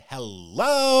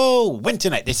Hello, Winter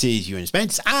Night. This is Ewan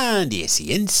Spence and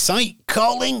AC Insight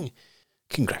calling.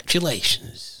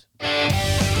 Congratulations.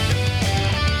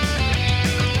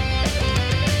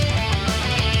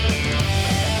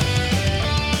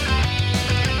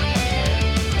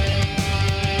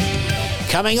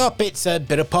 Coming up, it's a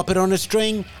bit of Puppet on a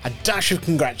String, a dash of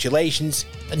congratulations,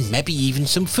 and maybe even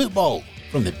some football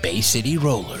from the Bay City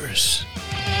Rollers.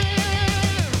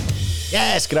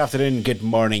 Yes, good afternoon, good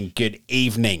morning, good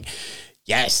evening.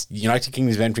 Yes, United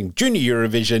Kingdom is entering Junior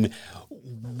Eurovision.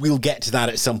 We'll get to that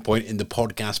at some point in the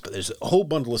podcast, but there's a whole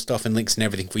bundle of stuff and links and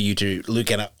everything for you to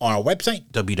look at on our website,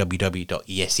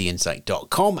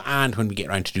 www.escinsight.com. And when we get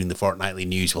around to doing the fortnightly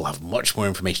news, we'll have much more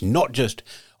information, not just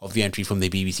of the entry from the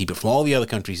BBC, but from all the other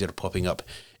countries that are popping up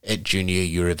at Junior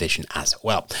Eurovision as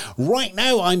well. Right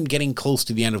now, I'm getting close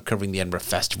to the end of covering the Edinburgh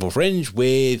Festival Fringe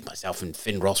with myself and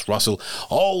Finn Ross Russell,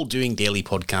 all doing daily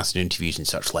podcasts and interviews and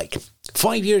such like.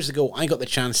 5 years ago, I got the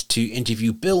chance to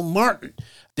interview Bill Martin,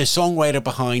 the songwriter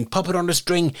behind Puppet on a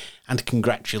String and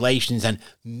Congratulations, and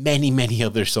many, many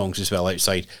other songs as well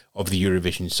outside of the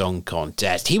Eurovision Song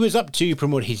Contest. He was up to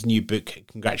promote his new book,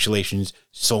 Congratulations,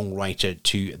 Songwriter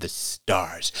to the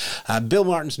Stars. Bill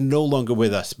Martin's no longer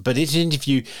with us, but his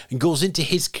interview goes into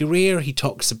his career. He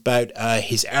talks about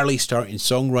his early start in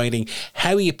songwriting,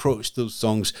 how he approached those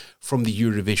songs from the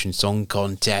Eurovision Song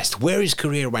Contest, where his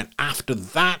career went after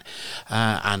that,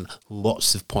 and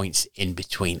lots of points in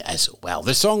between as well.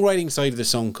 The songwriting side of the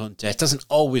Song Contest doesn't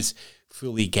always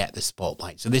fully get the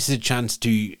spotlight. So this is a chance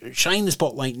to shine the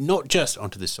spotlight not just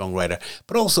onto the songwriter,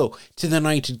 but also to the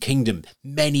United Kingdom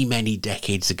many, many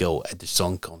decades ago at the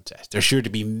Song Contest. There's sure to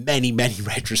be many, many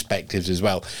retrospectives as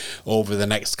well over the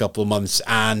next couple of months,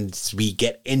 and we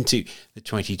get into the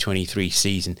 2023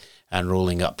 season and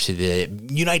rolling up to the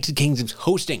United Kingdom's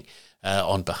hosting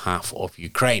on behalf of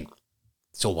Ukraine.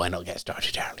 So why not get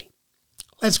started early?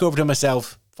 Let's go over to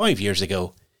myself 5 years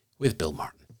ago with Bill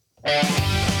Martin.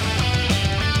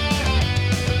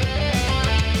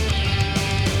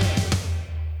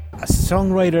 A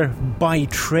songwriter by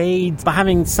trade, but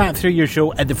having sat through your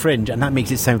show at the Fringe, and that makes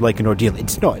it sound like an ordeal.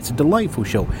 It's not, it's a delightful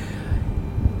show.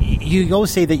 You always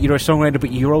say that you're a songwriter,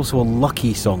 but you're also a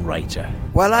lucky songwriter.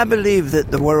 Well, I believe that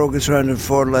the world goes round in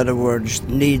four-letter words: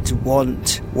 need,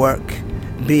 want, work,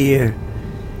 be here.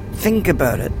 Think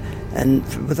about it, and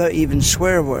without even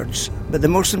swear words. But the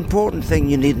most important thing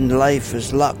you need in life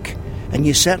is luck, and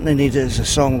you certainly need it as a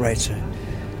songwriter.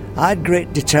 I had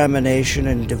great determination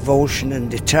and devotion and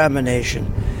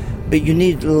determination, but you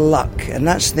need luck, and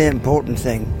that's the important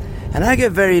thing. And I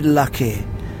get very lucky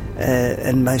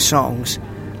in my songs.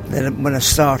 That when I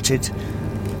started,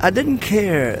 I didn't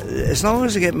care as long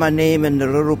as I get my name in the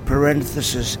little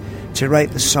parenthesis to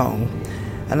write the song.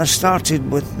 And I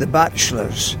started with The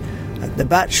Bachelors. The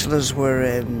Bachelors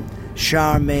were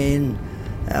Charmaine,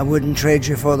 I Wouldn't Trade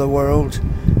You for the World.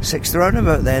 Around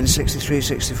about then, 63,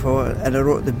 64, and I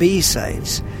wrote the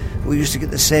B-sides. We used to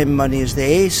get the same money as the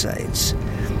A-sides.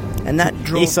 And that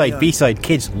drove A-side, B-side,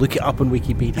 kids, look it up on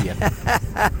Wikipedia.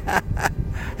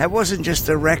 It wasn't just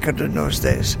a record in those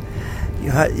days.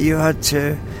 You had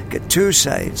to get two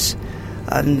sides,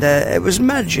 and it was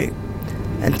magic.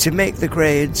 And to make the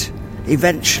grades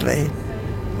eventually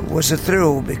was a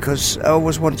thrill, because I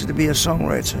always wanted to be a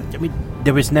songwriter. I mean,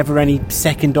 there was never any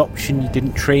second option. You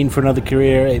didn't train for another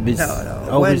career. It was no.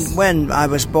 Always... When I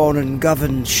was born in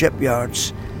Govan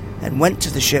shipyards and went to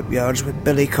the shipyards with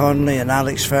Billy Connolly and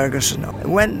Alex Ferguson, I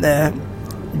went there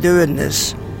doing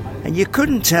this, and you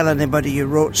couldn't tell anybody you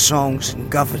wrote songs in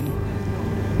Govan.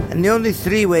 And the only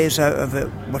three ways out of it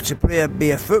were to be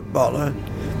a footballer,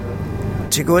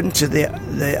 to go into the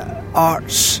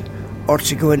arts, or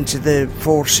to go into the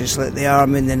forces like the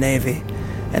Army and the Navy.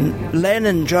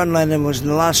 And John Lennon was in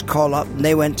the last call-up, and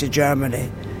they went to Germany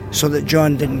so that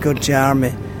John didn't go to the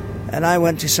Army. And I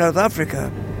went to South Africa.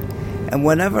 And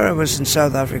whenever I was in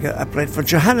South Africa, I played for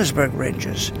Johannesburg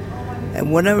Rangers.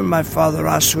 And whenever my father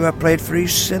asked who I played for, he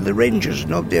said the Rangers.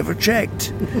 Nobody ever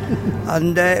checked.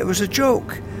 And it was a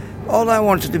joke. All I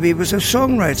wanted to be was a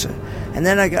songwriter. And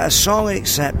then I got a song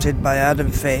accepted by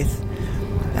Adam Faith,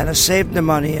 and I saved the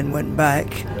money and went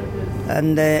back.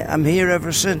 And I'm here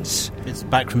ever since. It's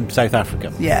back from South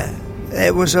Africa? Yeah.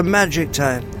 It was a magic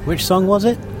time. Which song was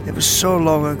it? It was so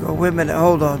long ago. Wait a minute,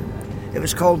 hold on. It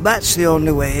was called That's the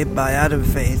Only Way by Adam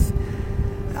Faith.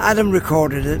 Adam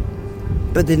recorded it,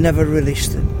 but they never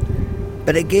released it.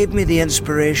 But it gave me the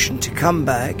inspiration to come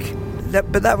back.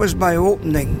 But that was my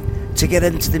opening to get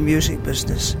into the music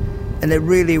business. And it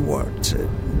really worked. It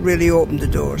really opened the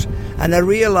doors. And I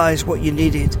realised what you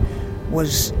needed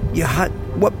was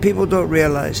what people don't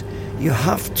realise, you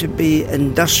have to be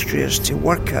industrious to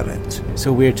work at it.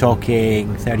 So we're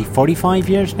talking 30, 45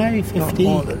 years now, 50? Not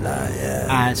more than that,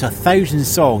 yeah. So 1,000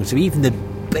 songs, so even the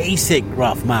basic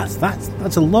rough maths,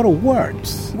 that's a lot of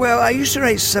words. Well, I used to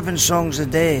write 7 songs a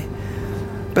day,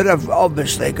 but I've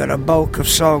obviously got a bulk of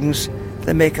songs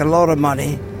that make a lot of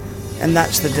money, and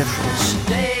that's the difference.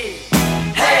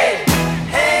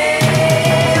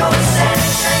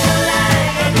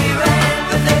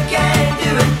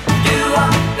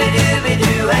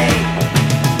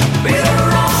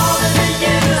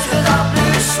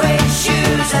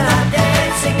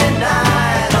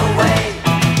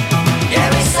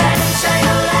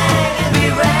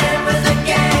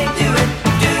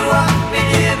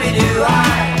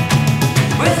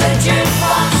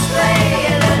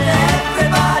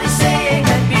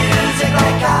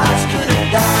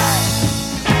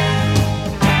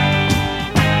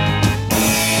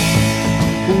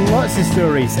 Lots of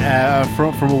stories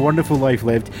from a wonderful life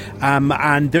lived,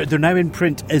 and they're now in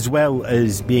print as well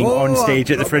as being on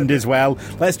stage at the Fringe as well.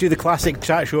 Let's do the classic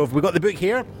chat show. Have we got the book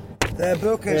here? The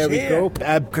book is here. There we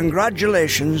go.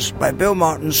 Congratulations by Bill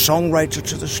Martin, Songwriter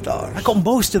to the Stars. I got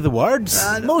most of the words,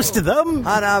 most of them. And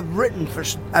I've written for...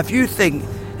 If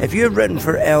you've written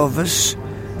for Elvis,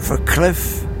 for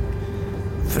Cliff,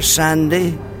 for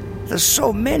Sandy, there's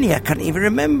so many I can't even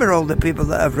remember all the people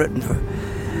that I've written for.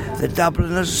 The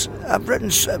Dubliners, I've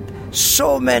written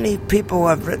so many people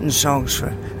I've written songs for.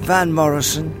 Van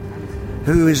Morrison,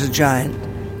 who is a giant,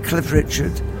 Cliff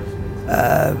Richard,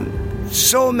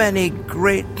 so many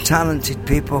great talented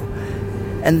people,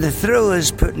 and the thrill is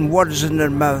putting words in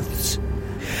their mouths.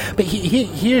 But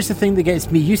here's the thing that gets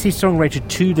me. You say songwriter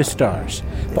to the stars,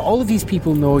 but all of these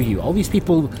people know you, all these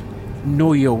people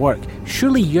know your work.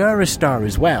 Surely you're a star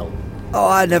as well. Oh,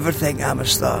 I never think I'm a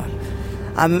star.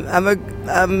 I'm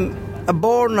a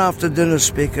born after dinner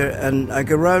speaker, and I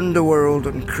go around the world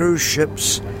on cruise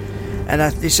ships, and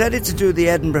I decided to do the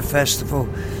Edinburgh Festival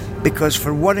because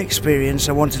for one experience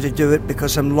I wanted to do it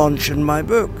because I'm launching my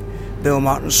book, Bill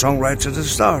Martin, Songwriter to the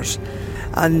Stars.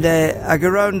 And I go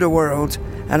around the world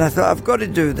and I thought I've got to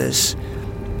do this,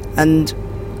 and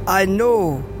I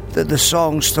know that the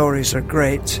song stories are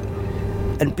great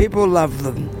and people love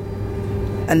them,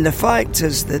 and the fact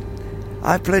is that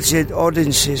I play to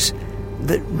audiences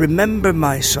that remember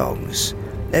my songs.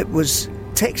 It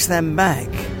takes them back.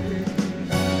 Because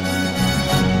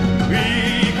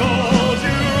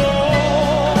you're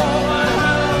all I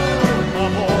have, my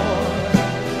boy.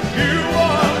 You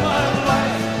are my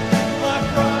life, my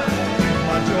pride,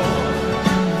 my joy.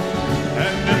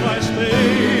 And if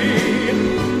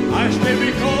I stay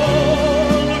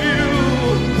because of you,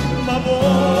 my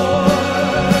boy.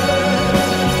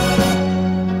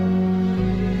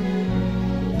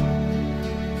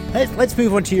 Let's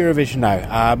move on to Eurovision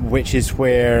now, which is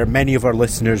where many of our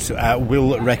listeners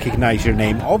will recognise your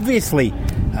name. Obviously,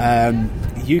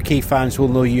 UK fans will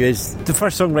know you as the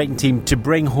first songwriting team to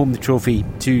bring home the trophy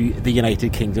to the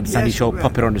United Kingdom, Sandy Shaw,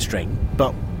 Puppet on a String.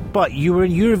 But you were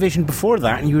in Eurovision before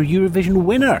that, and you were a Eurovision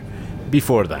winner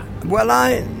before that. Well,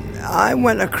 I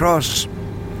went across...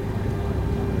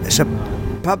 It's a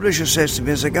publisher says to me,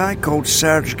 there's a guy called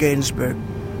Serge Gainsbourg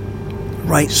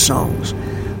writes songs.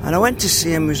 And I went to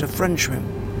see him, he was a Frenchman.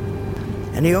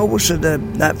 And he always had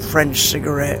that French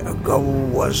cigarette, or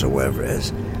Gauloise, or whatever it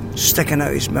is, sticking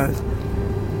out his mouth.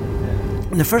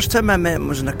 And the first time I met him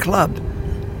was in a club,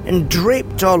 and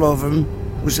draped all over him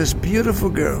was this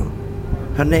beautiful girl.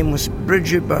 Her name was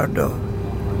Brigitte Bardot.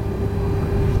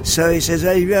 So he says,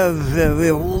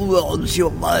 what's your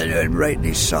mind and write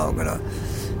this song? And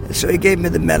so he gave me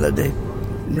the melody.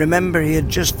 Remember, he had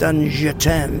just done Je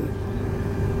T'aime.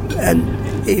 And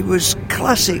he was a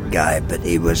classic guy, but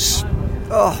he was,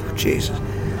 oh, Jesus.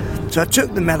 So I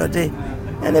took the melody,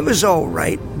 and it was all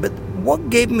right. But what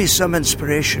gave me some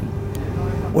inspiration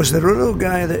was the little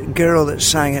girl that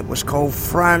sang it was called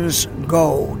France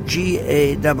Gall,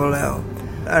 Gall.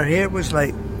 Her hair was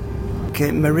like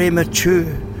Marie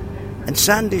Mathieu. And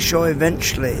Sandy Shaw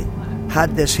eventually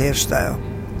had this hairstyle,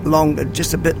 longer,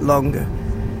 just a bit longer.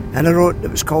 And I wrote,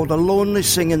 it was called A Lonely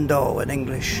Singing Doll in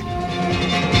English.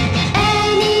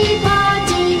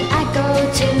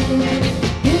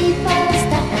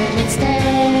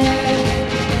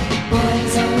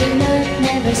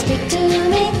 Stick to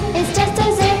me, it's just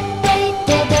as if they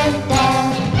didn't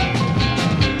dare.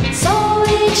 So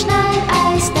each night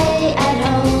I stay at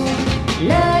home,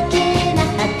 looking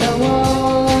at the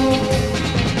wall.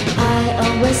 I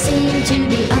always seem to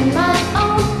be on my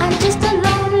own, I'm just a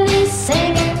lonely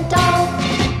singing doll.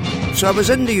 So I was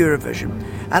in the Eurovision,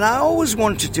 and I always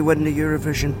wanted to win the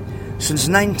Eurovision since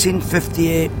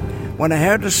 1958, when I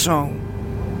heard a song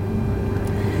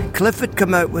Cliff had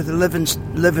come out with a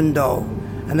living doll,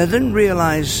 and I didn't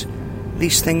realise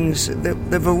these things, they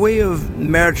have a way of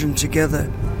merging together.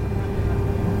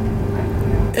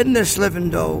 In this living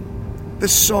doll,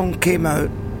 this song came out,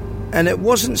 and it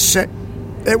wasn't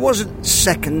second, it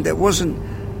wasn't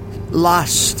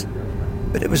last,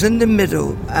 but it was in the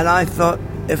middle, and I thought,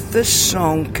 if this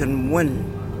song can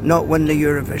not win the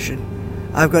Eurovision,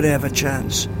 I've got to have a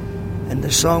chance. And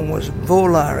the song was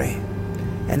Volare.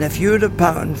 And if you had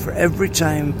 £1 for every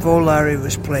time Volare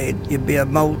was played, you'd be a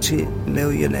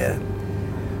multi-millionaire.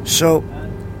 So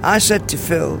I said to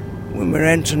Phil, when we were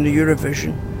entering the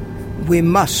Eurovision, we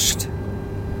must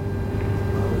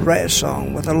write a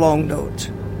song with a long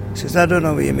note. He says, I don't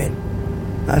know what you mean.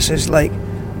 I says, like,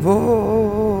 Volare.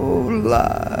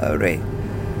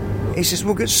 He says,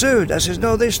 we'll get sued. I says,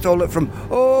 no, they stole it from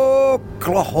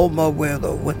Oklahoma, where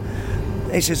though?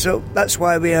 He says, so that's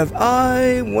why we have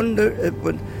I Wonder It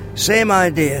Would. Same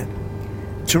idea.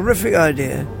 Terrific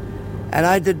idea. And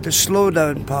I did the slow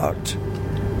down part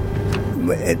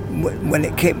when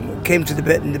it came to the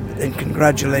bit in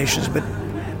congratulations. But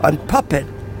on Puppet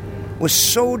was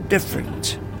so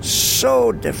different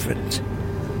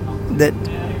that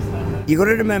you got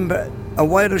to remember A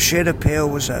Wider Shade of Pale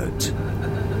was out.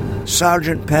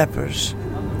 Sgt. Pepper's.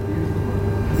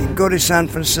 You go to San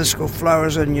Francisco,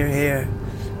 Flowers on Your Hair.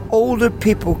 Older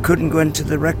people couldn't go into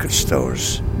the record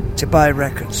stores to buy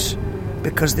records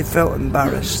because they felt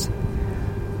embarrassed.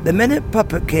 The minute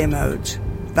Puppet came out,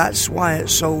 that's why it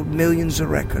sold millions of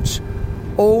records.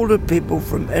 Older people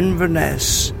from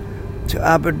Inverness to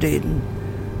Aberdeen,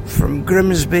 from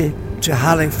Grimsby to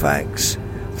Halifax,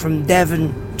 from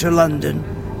Devon to London,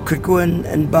 could go in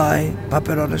and buy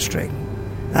Puppet on a String.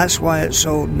 That's why it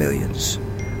sold millions.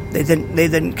 They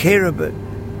didn't care about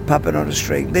Puppet on a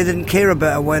String. They didn't care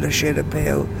about A Wider Shade of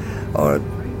Pale or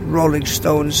Rolling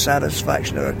Stones'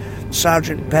 Satisfaction or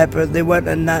Sgt. Pepper. They weren't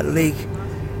in that league.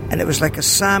 And it was like a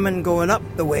salmon going up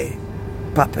the way,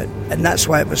 Puppet. And that's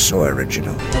why it was so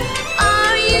original.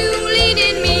 Are you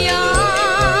leading me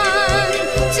on?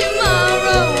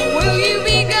 Tomorrow will you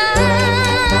be gone?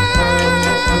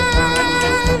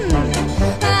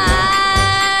 I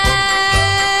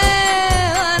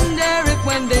wonder if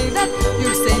one day that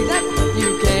you say that you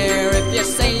care. If you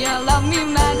say you love me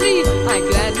madly, I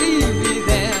gladly be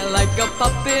there like a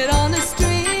puppet on a string.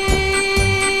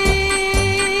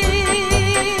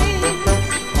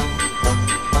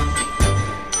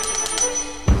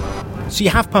 So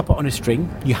you have Puppet on a String,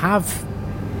 you have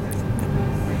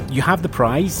the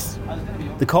prize.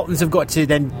 The Cottons have got to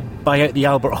then buy out the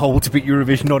Albert Hall to put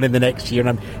Eurovision on in the next year,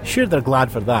 and I'm sure they're glad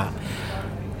for that.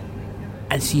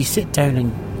 And so you sit down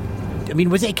and, I mean,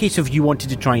 was it a case of you wanted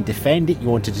to try and defend it, you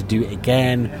wanted to do it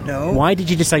again? No. Why did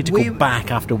you decide to go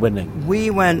back after winning? We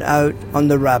went out on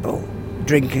the rabble,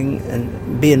 drinking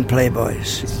and being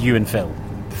playboys. It's you and Phil.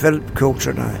 Philip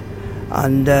Coulter and I.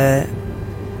 And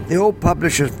the old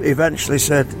publisher eventually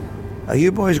said, are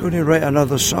you boys going to write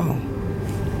another song?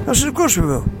 I said, of course we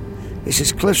will. He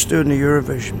says, Cliff's doing the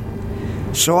Eurovision.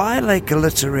 So I like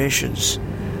alliterations.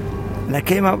 And I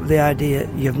came up with the idea,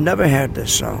 you've never heard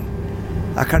this song.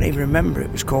 I can't even remember.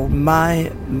 It was called My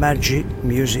Magic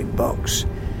Music Box.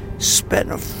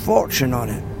 Spent a fortune on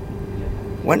it.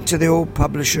 Went to the old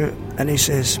publisher and he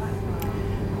says,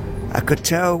 I could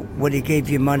tell when he gave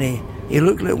you money, he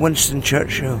looked like Winston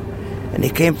Churchill. And he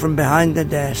came from behind the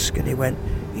desk and he went,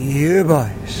 you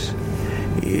boys.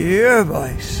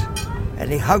 And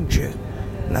he hugged you.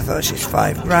 And I thought, this is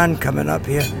 $5,000 coming up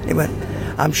here. He went,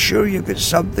 I'm sure you've got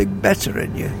something better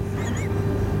in you.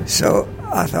 So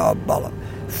I thought, oh, bollock.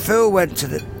 Phil went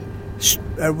to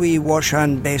a wee wash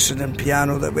hand basin and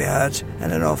piano that we had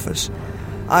in an office.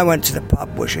 I went to the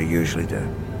pub, which I usually do.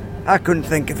 I couldn't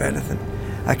think of anything.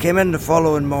 I came in the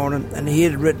following morning and he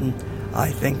had written,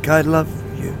 I think I love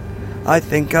you. I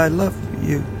think I love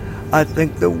you. I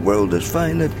think the world is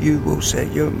fine if you will say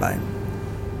you're mine.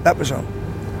 That was all.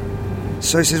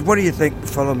 So he says, what do you think the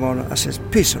following morning? I says,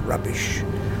 piece of rubbish.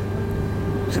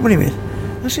 He said, what do you mean?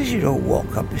 I says, you don't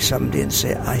walk up to somebody and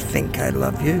say, I think I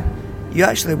love you. You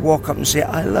actually walk up and say,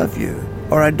 I love you,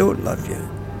 or I don't love you.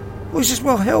 Well, he says,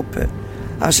 well, help it.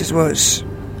 I says, well, it's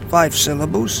 5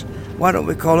 syllables. Why don't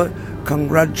we call it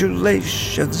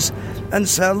congratulations and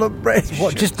celebrations?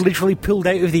 What, just literally pulled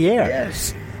out of the air?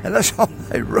 Yes. And that's all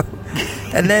I wrote.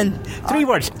 And then 3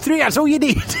 words. 3, that's all you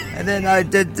need. And then I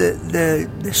did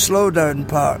the slow down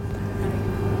part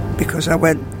because I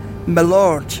went, my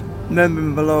Lord. Remember,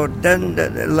 my Lord, dun,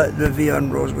 dun, let the V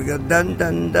on Rose. We go dun,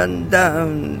 dun, dun,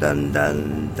 down, dun,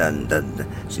 dun, dun, dun,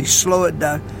 dun. So you slow it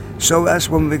down. So that's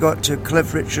when we got to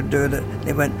Cliff Richard doing it.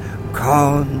 They went,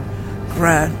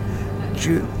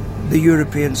 congratulations. the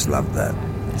Europeans loved that.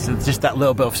 So just that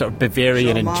little bit of sort of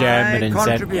Bavarian and German and my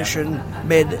contribution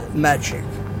made magic.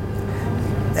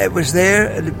 It was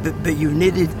there, but you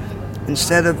needed,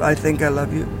 instead of "I think I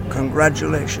love you,"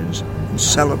 congratulations and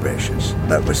celebrations.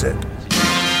 That was it.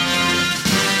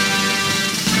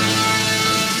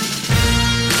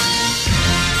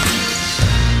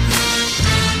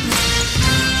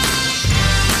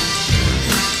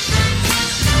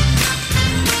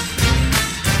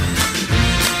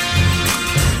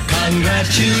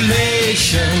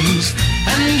 Congratulations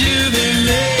and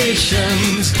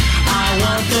jubilations. I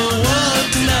want the world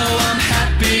to know I'm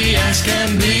happy as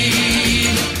can be.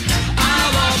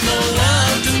 I want the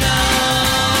world to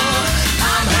know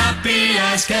I'm happy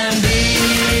as can be.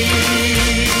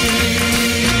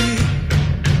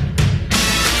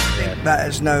 That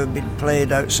has now been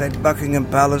played outside Buckingham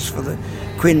Palace for the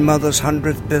Queen Mother's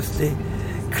 100th birthday,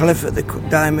 Cliff at the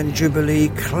Diamond Jubilee,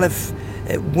 Cliff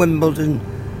at Wimbledon.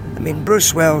 I mean,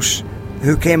 Bruce Welsh,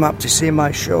 who came up to see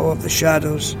my show of The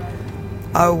Shadows,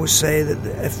 I always say that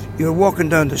if you're walking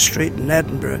down the street in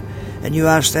Edinburgh and you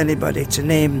asked anybody to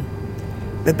name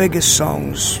the biggest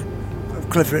songs of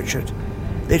Cliff Richard,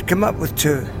 they'd come up with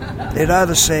two. They'd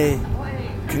either say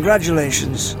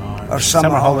Congratulations or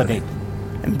Summer Holiday.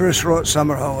 And Bruce wrote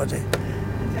Summer Holiday.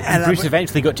 And Bruce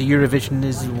eventually got to Eurovision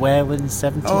as well in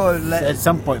 70. At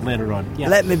some point later on. Yeah.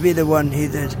 Let Me Be the One, he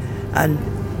did. And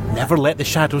never let the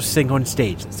Shadows sing on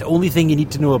stage. It's the only thing you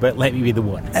need to know about Let Me Be the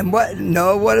One. And what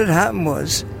had happened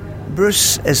was,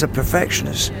 Bruce is a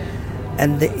perfectionist,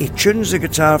 and he tunes the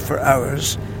guitar for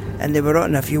hours, and they were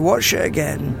on. If you watch it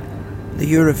again, the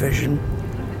Eurovision,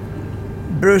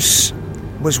 Bruce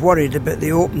was worried about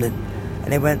the opening,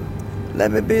 and he went,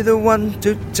 "Let me be the one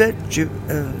to take you,"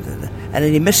 and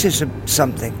then he misses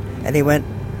something, and he went,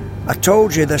 "I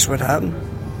told you this would happen."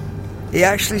 He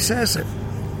actually says it.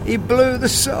 He blew the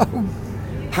song.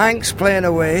 Hank's playing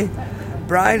away,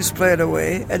 Brian's playing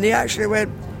away, and he actually went,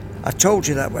 "I told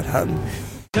you that would happen."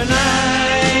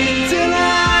 Tonight,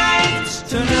 tonight,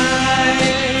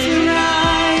 tonight,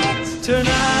 tonight, tonight,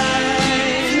 tonight.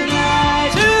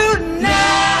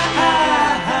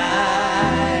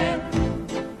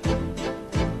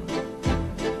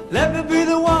 Let me be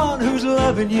the one who's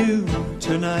loving you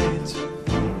tonight.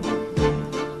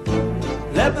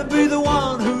 Let me be the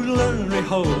one who literally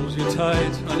holds you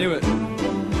tight. I knew it.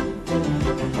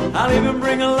 I'll even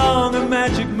bring along a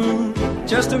magic moon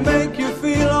just to make you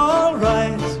feel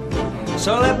alright.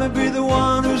 So let me be the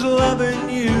one who's loving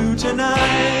you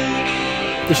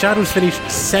tonight. The Shadows finished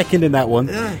second in that one.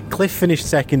 Yeah. Cliff finished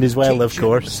second as well, of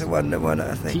course. Was the one that won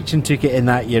it, I think. Teachin took it in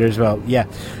that year as well. Yeah.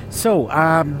 So,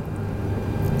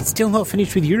 still not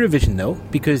finished with Eurovision though,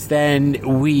 because then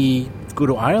we go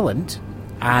to Ireland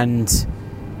and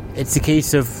it's a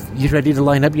case of you're ready to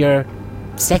line up your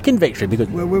second victory. Because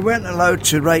well, we weren't allowed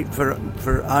to write for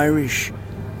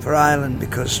Ireland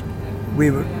because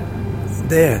we were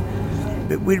there.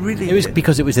 But we really... It was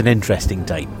because it was an interesting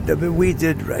time. But we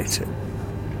did write it.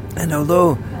 And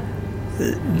although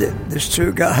there's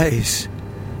two guys,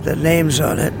 their names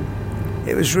on it,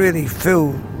 it was really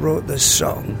Phil wrote this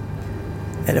song.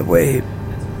 In a way,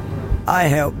 I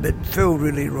helped, but Phil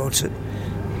really wrote it.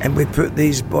 And we put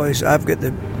these boys... I've got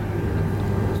the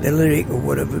lyric or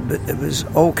whatever, but there was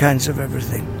all kinds of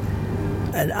everything.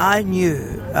 And I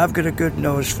knew, I've got a good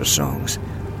nose for songs,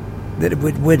 that it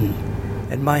would win.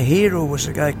 And my hero was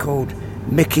a guy called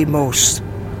Mickey Most,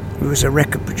 who was a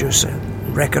record producer,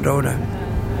 record owner.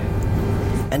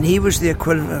 And he was the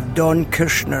equivalent of Don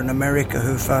Kirshner in America,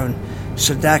 who found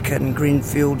Sedaka and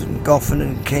Greenfield and Goffin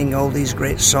and King, all these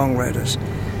great songwriters.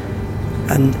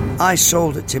 And I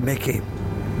sold it to Mickey.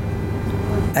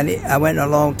 And I went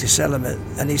along to sell him it,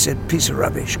 and he said, "Piece of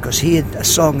rubbish," because he had a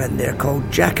song in there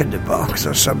called Jack in the Box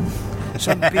or some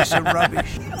piece of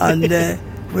rubbish. And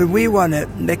when we won it,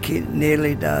 Mickey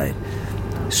nearly died.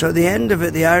 So at the end of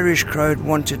it, the Irish crowd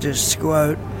wanted us to go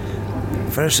out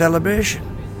for a celebration.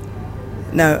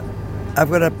 Now,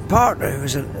 I've got a partner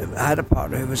I had a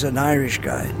partner who was an Irish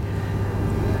guy,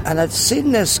 and I'd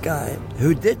seen this guy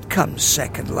who did come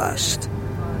second last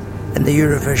in the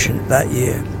Eurovision that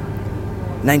year.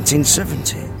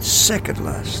 1970, second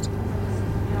last.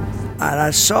 And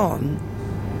I saw him,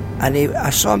 and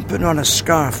I saw him putting on a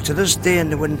scarf. To this day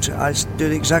in the winter, I do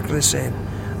exactly the same.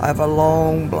 I have a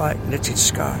long black knitted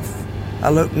scarf. I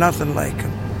look nothing like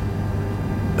him.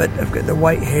 But I've got the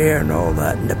white hair and all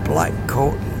that, and the black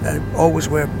coat, and I always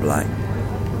wear black.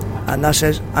 And I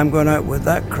says, "I'm going out with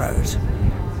that crowd."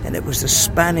 And it was the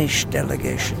Spanish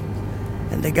delegation.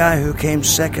 And the guy who came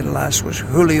second last was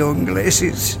Julio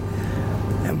Iglesias.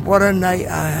 And what a night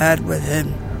I had with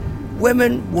him.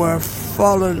 Women were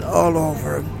falling all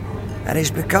over him, and he's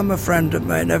become a friend of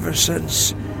mine ever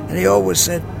since. And he always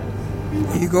said,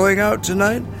 "Are you going out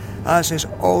tonight?" I says,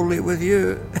 "Only with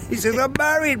you." He says, "I'm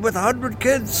married with 100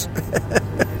 kids."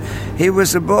 He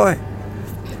was a boy.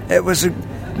 It was a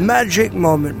magic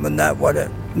moment when that won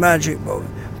it. Magic moment.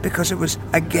 Because it was,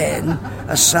 again,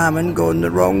 a salmon going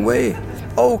the wrong way.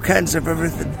 All kinds of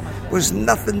everything. Was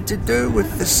nothing to do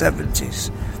with the 70s.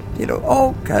 You know,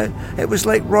 all kind. It was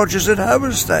like Rodgers and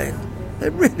Hammerstein.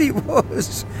 It really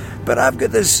was. But I've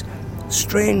got this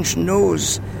strange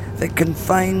nose that can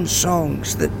find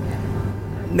songs that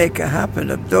make it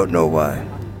happen. I don't know why.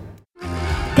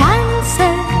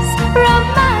 Dances,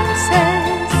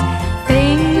 romances,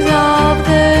 things of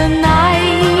the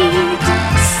night,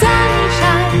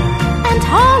 sunshine and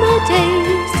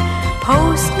holidays,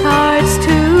 postcards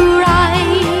to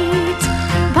write,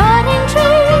 budding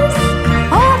trees,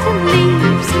 autumn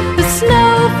leaves, a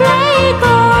snowflake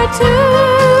or two,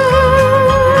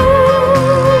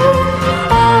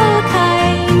 all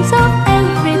kinds of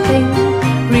everything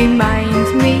reminds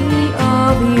me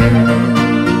of you.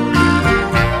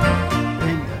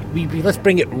 Let's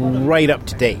bring it right up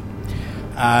to date.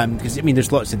 Because, I mean,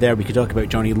 there's lots in there. We could talk about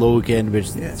Johnny Logan,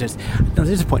 which there's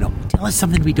a point. No, tell us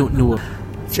something we don't know.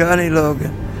 Johnny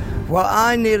Logan. Well,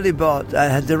 I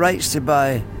had the rights to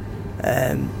buy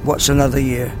What's Another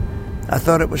Year. I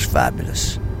thought it was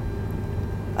fabulous.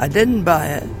 I didn't buy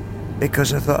it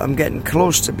because I thought I'm getting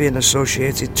close to being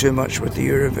associated too much with the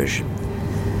Eurovision.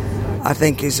 I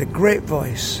think he's a great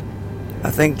voice.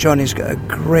 I think Johnny's got a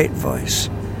great voice.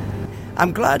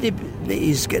 I'm glad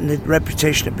he's getting the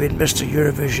reputation of being Mr.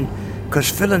 Eurovision, because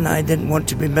Phil and I didn't want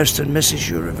to be Mr. and Mrs.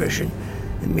 Eurovision.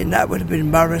 I mean, that would have been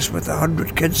Morris with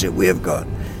 100 kids that we have got,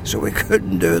 so we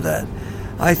couldn't do that.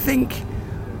 I think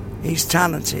he's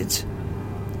talented,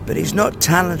 but he's not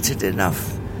talented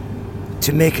enough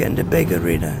to make it in the big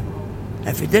arena.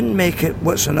 If he didn't make it,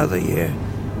 What's Another Year?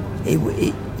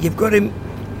 You've got to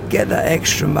get that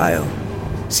extra mile.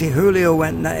 See, Julio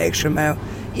went that extra mile,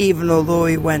 even although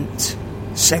he went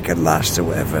second last or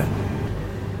whatever.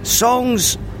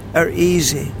 Songs are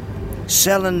easy.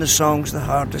 Selling the song's the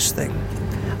hardest thing.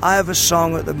 I have a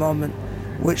song at the moment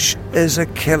which is a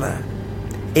killer.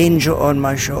 Angel on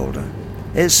My Shoulder.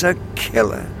 It's a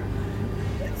killer.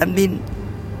 I mean,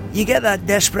 you get that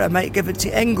desperate, I might give it to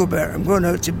Engelbert. I'm going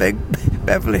out to Big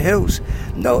Beverly Hills.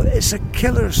 No, it's a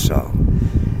killer song.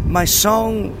 My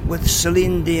song with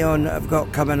Celine Dion that I've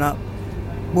got coming up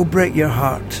will break your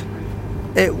heart.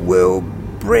 It will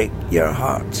break your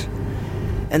heart.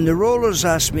 And the Rollers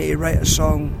asked me to write a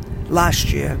song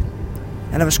last year,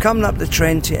 and I was coming up the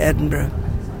train to Edinburgh,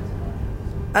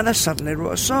 and I suddenly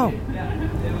wrote a song.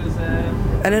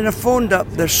 And then I phoned up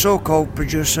their so-called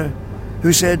producer,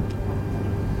 who said,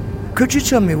 "Could you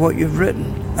tell me what you've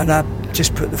written?" And I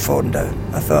just put the phone down.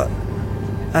 I thought,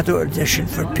 I don't audition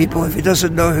for people if he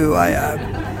doesn't know who I am.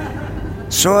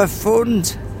 So I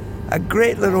phoned a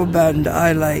great little band that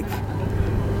I like.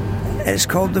 It's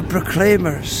called The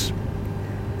Proclaimers.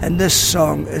 And this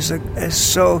song is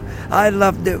so... I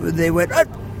loved it when they went, "I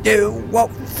do walk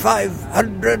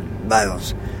 500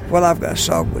 miles." Well, I've got a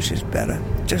song which is better,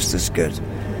 just as good.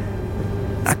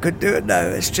 I could do it now.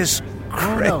 It's just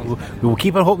great. Oh, no. We'll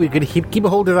keep a hold. We're going to keep a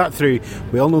hold of that through.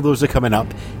 We all know those are coming up.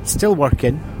 Still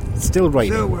working. Still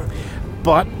writing. Still working.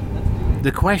 But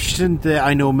the question that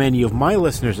I know many of my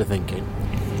listeners are thinking: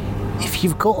 if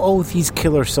you've got all these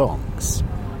killer songs,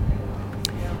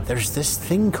 there's this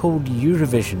thing called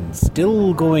Eurovision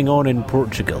still going on in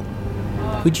Portugal.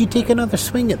 Would you take another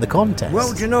swing at the contest?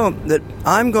 Well, do you know that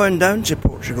I'm going down to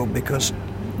Portugal because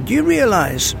do you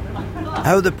realise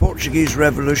how the Portuguese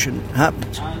Revolution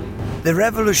happened? The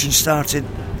revolution started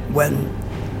when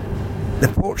the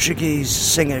Portuguese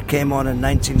singer came on in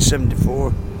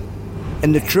 1974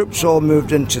 and the troops all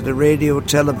moved into the radio,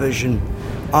 television,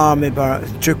 army bar,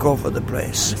 took over the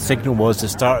place. The signal was the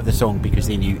start of the song because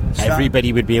they knew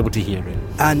everybody would be able to hear it.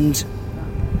 And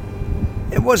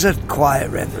it was a quiet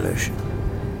revolution.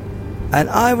 And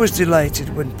I was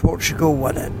delighted when Portugal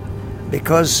won it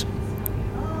because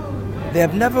they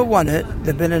have never won it.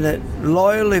 They've been in it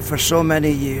loyally for so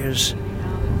many years.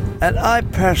 And I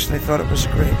personally thought it was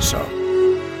a great song.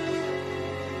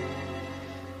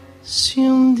 Se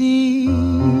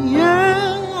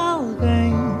dia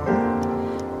alguém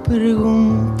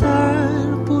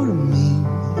perguntar por mim,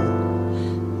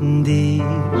 diz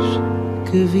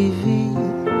que vivi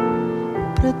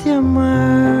para te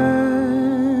amar.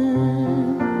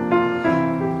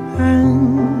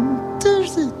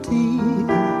 Antes de ti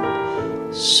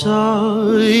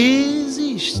só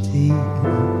existi,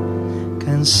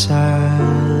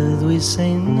 cansado e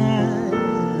sem nada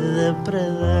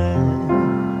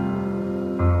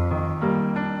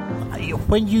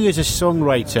when you as a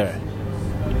songwriter,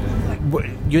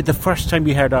 you're the first time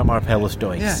you heard Amar Pellis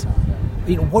Dois. Yeah.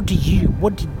 You know, what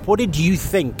did you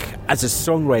think as a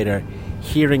songwriter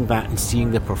hearing that and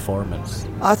seeing the performance?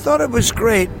 I thought it was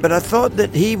great, but I thought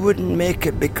that he wouldn't make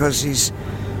it because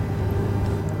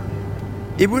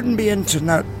he wouldn't be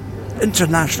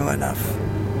international enough.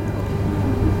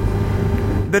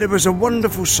 But it was a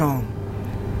wonderful song.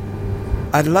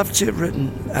 I'd love to have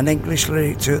written an English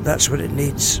lyric to it. That's what it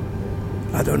needs.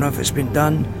 I don't know if it's been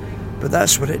done, but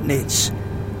that's what it needs.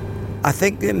 I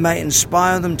think it might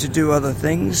inspire them to do other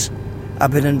things.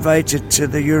 I've been invited to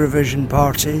the Eurovision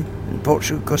party in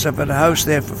Portugal because I've had a house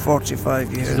there for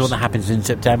 45 years. This is the one that happens in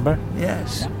September?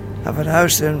 Yes. I've had a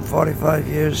house there in 45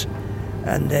 years.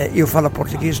 And eu falo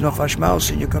português, não faz mal,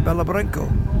 senhor Cabelo Branco.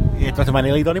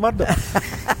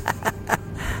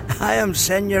 I am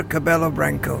Senor Cabelo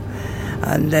Branco.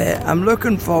 And I'm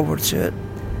looking forward to it.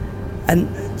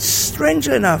 And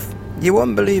strangely enough, you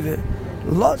won't believe it,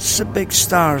 lots of big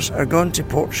stars are going to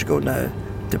Portugal now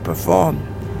to perform.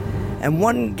 And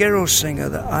one girl singer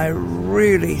that I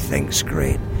really think's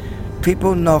great,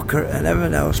 people knock her and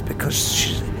everyone else because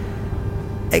she's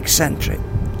eccentric.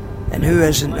 And who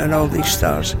isn't, and all these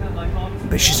stars.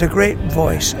 But she's a great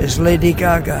voice, is Lady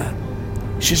Gaga.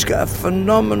 She's got a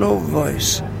phenomenal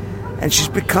voice. And she's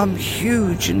become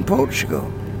huge in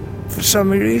Portugal for some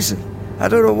reason. I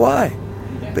don't know why.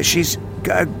 But she's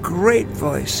got a great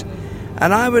voice.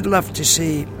 And I would love to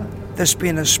see this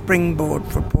being a springboard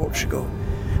for Portugal.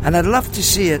 And I'd love to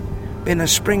see it being a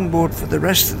springboard for the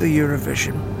rest of the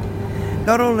Eurovision.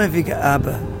 Not only have you got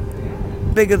ABBA,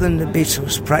 bigger than the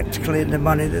Beatles practically in the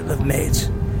money that they've made.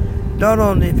 Not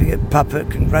only have you got Puppet,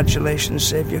 Congratulations,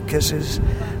 Save Your Kisses,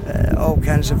 all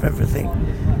kinds of everything.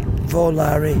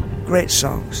 Volare, great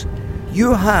songs.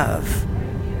 You have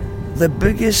the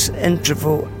biggest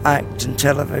interval act in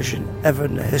television ever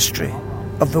in the history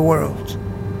of the world.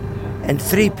 And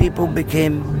 3 people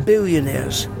became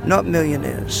billionaires, not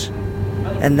millionaires.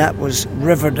 And that was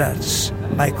Riverdance,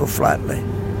 Michael Flatley.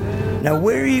 Now,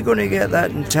 where are you going to get that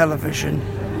in television?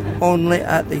 Only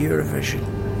at the Eurovision.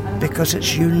 Because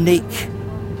it's unique.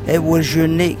 It was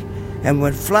unique. And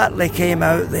when Flatley came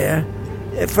out there,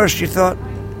 at first you thought,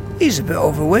 he's a bit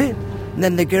overweight. And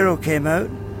then the girl came out,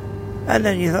 and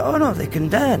then you thought, oh no, they can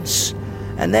dance.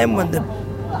 And then when the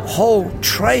whole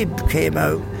tribe came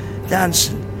out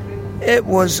dancing, it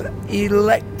was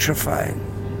electrifying.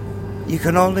 You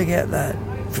can only get that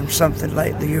from something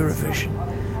like the Eurovision.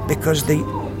 Because the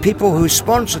people who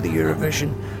sponsor the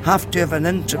Eurovision have to have an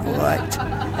interval act,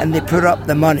 and they put up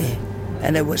the money,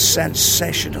 and it was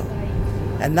sensational.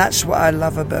 And that's what I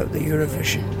love about the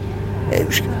Eurovision.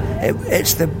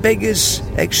 It's the biggest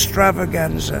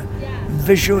extravaganza,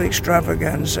 visual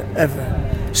extravaganza ever.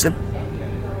 It's the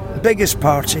biggest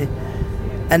party,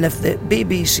 and if the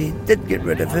BBC did get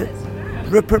rid of it,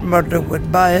 Rupert Murdoch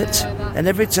would buy it, and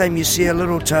every time you see a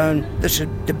little town, this is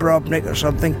Dubrovnik or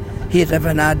something, he'd have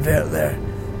an advert there.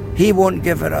 He won't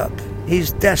give it up.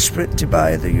 He's desperate to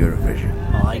buy the Eurovision.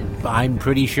 I'm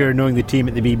pretty sure, knowing the team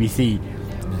at the BBC,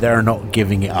 they're not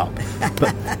giving it up.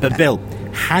 But Bill,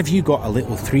 have you got a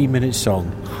little 3-minute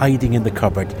song hiding in the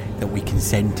cupboard that we can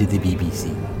send to the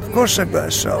BBC? Of course I've got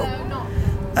a song.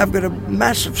 I've got a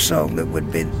massive song that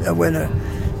would be a winner.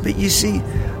 But you see,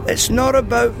 it's not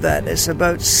about that. It's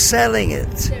about selling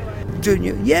it.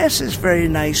 Yes, it's very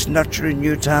nice nurturing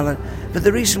new talent, but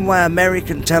the reason why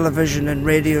American television and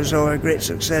radios are a great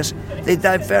success, they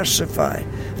diversify.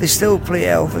 They still play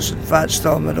Elvis and Fats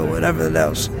Domino and everything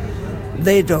else.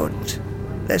 They don't.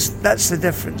 That's the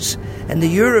difference. And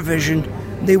the Eurovision,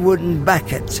 they wouldn't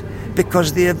back it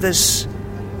because they have this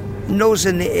nose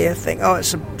in the air thing. Oh,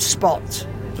 it's a spot.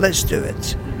 Let's do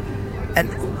it.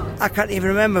 And I can't even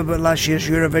remember what last year's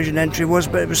Eurovision entry was,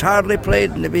 but it was hardly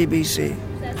played in the BBC.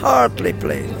 Hardly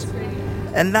played.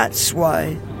 And that's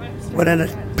why we're in a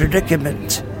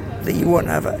predicament that you won't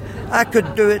have it. I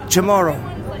could do it tomorrow.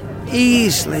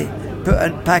 Easily put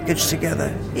a package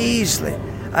together. Easily.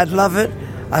 I'd love it.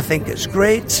 I think it's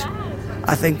great.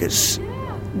 I think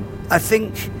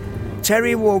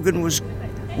Terry Wogan was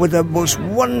with the most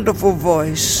wonderful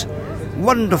voice,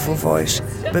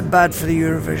 but bad for the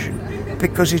Eurovision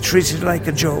because he treated it like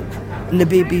a joke. And the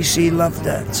BBC loved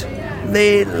that.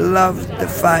 They loved the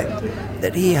fact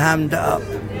that he hammed it up.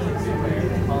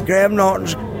 Graham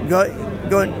Norton's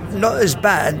going not as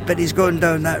bad, but he's going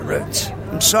down that route.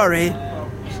 I'm sorry.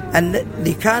 And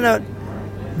they cannot...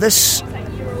 This...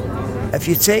 If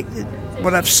you take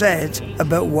what I've said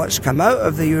about what's come out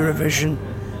of the Eurovision,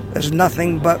 there's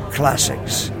nothing but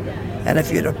classics. And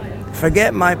if you'd have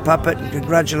forget my puppet and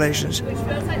congratulations.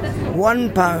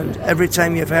 £1 every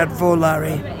time you've heard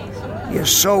Volare. You're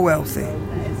so wealthy.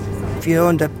 If you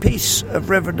owned a piece of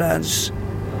Riverdance,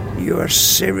 you are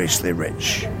seriously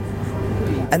rich.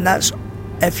 And that's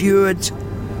if you had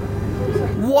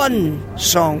one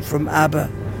song from ABBA,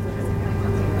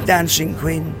 Dancing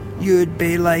Queen, you'd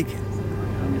be like,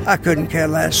 I couldn't care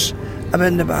less. I'm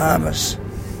in the Bahamas.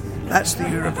 That's the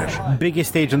Eurovision. Biggest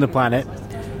stage on the planet.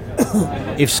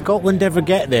 If Scotland ever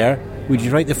get there, would you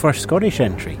write the first Scottish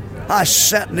entry? I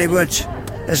certainly would,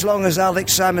 as long as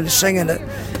Alex Salmon's singing it.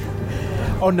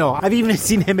 Oh no, I've even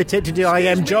seen him attempt to do I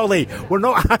Am Jolly. We're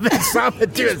not having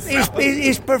Salmon do it.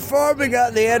 He's performing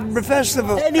at the Edinburgh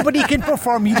Festival. Anybody can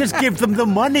perform, you just give them the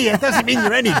money. It doesn't mean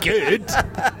you're any good.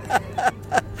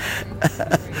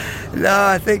 No,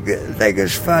 I think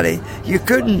it's funny. You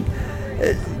can't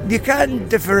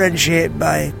differentiate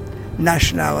by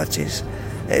nationalities.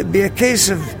 It'd be a case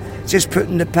of just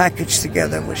putting the package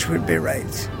together, which would be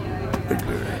right.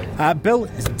 Bill,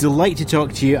 it's a delight to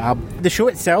talk to you. The show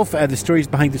itself, the stories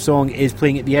behind the song, is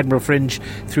playing at the Edinburgh Fringe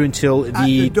through until At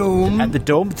the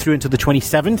Dome through until the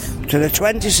 27th. To the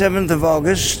 27th of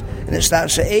August, and it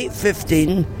starts at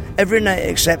 8:15 every night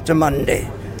except a Monday.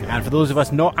 And for those of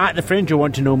us not at the Fringe or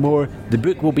want to know more, the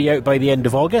book will be out by the end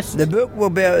of August. The book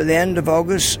will be out at the end of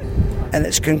August, and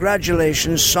it's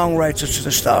Congratulations, Songwriter to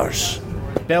the Stars.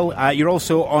 Bill, you're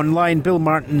also online,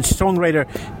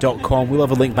 BillMartinSongwriter.com. We'll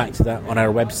have a link back to that on our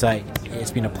website.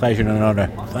 It's been a pleasure and an honour.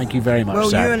 Thank you very much, sir.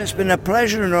 Well, Ewan, it's been a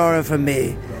pleasure and honour for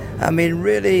me. I mean,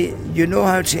 really, you know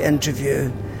how to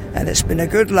interview, and it's been a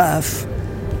good laugh,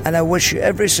 and I wish you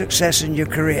every success in your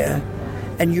career.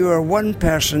 And you are one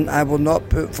person I will not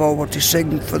put forward to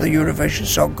sing for the Eurovision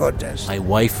Song Contest. My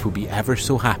wife will be ever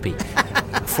so happy.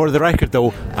 For the record,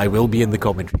 though, I will be in the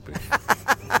commentary booth.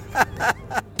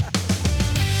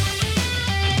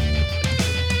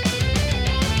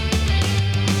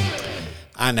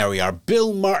 And there we are,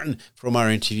 Bill Martin from our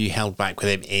interview held back with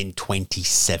him in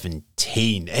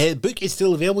 2017. The book is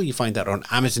still available. You find that on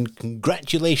Amazon.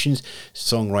 Congratulations,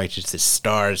 Songwriters to the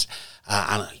Stars.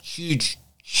 And a huge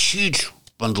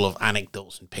bundle of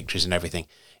anecdotes and pictures and everything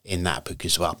in that book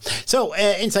as well. So,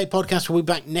 Inside Podcast will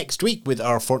be back next week with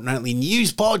our fortnightly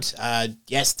news pod.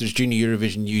 Yes, there's Junior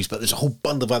Eurovision news, but there's a whole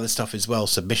bundle of other stuff as well.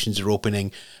 Submissions are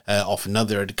opening off in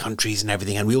other countries and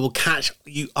everything, and we will catch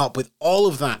you up with all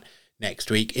of that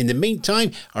next week. In the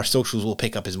meantime, our socials will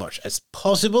pick up as much as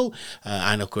possible.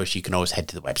 And of course, you can always head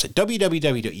to the website,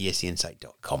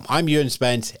 www.escinsight.com. I'm Ewan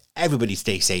Spence. Everybody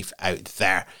stay safe out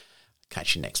there.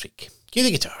 Catch you next week. Cue the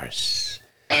guitars.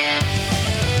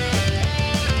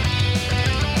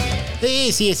 The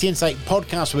ESC Insight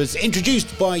podcast was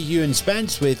introduced by Ewan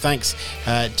Spence with thanks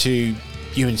to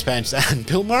Ewan Spence and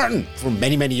Bill Martin from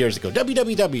many, many years ago.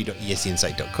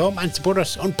 www.escinsight.com and support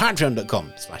us on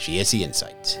patreon.com/ESC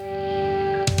Insight.